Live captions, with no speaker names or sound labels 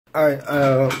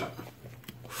Alright,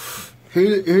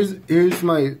 here's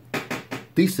my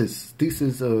thesis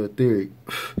theory.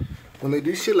 When they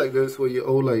do shit like this, where you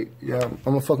owe like, yeah,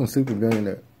 I'm a fucking super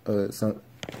billionaire, son,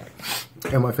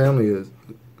 and my family is.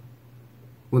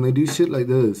 When they do shit like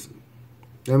this,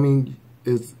 I mean,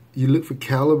 it's you look for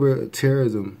caliber of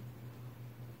terrorism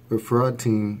or fraud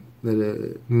team that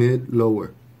are mid,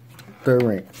 lower, third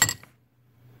rank.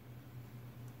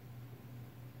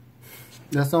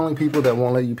 That's the only people that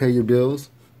won't let you pay your bills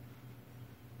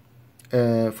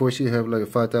and force you to have like a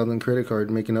 5,000 credit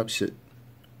card making up shit.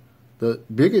 The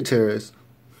bigger terrorists,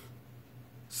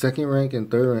 second rank and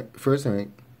third rank, first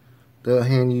rank, they'll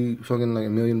hand you fucking like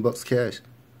 $1 million cash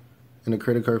and a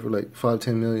credit card for like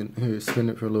 5-10 million. Here, spend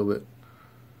it for a little bit.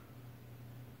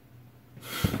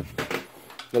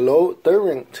 The low third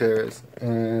rank terrorists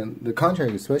and the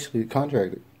contractors, especially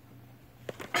contracted,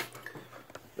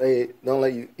 they don't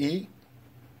let you eat.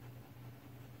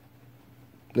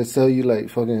 They sell you like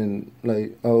fucking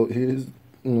like, oh, here's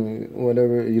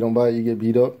whatever, you don't buy it, you get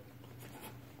beat up.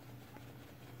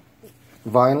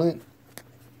 Violent,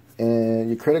 and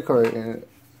your credit card and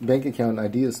bank account and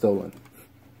ID is stolen.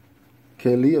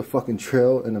 Okay, leave a fucking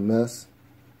trail and a mess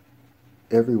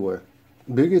everywhere.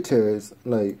 Bigger terrorists,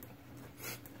 like,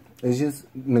 it's just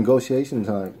negotiation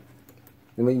time.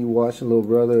 They make you watch a little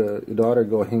brother or your daughter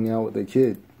go hang out with their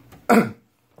kid. But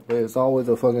it's always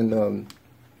a fucking,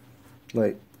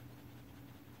 like,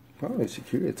 probably a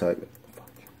security type.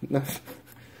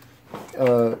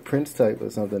 Prince type or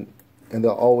something. And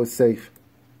they're always safe.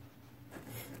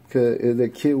 Because there's a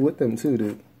kid with them too,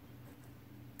 dude.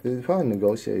 They're probably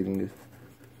negotiating this.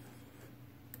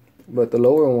 But the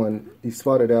lower one, you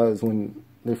spot it out, is when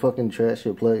they fucking trash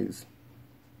your plays.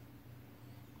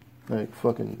 Like,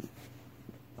 fucking,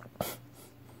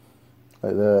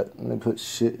 like that. And they put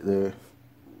shit there.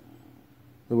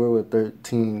 They were with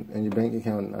 13 and your bank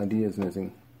account and ID is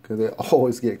missing. Because they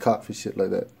always get caught for shit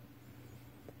like that.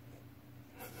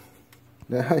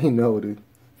 Now, how you know, dude?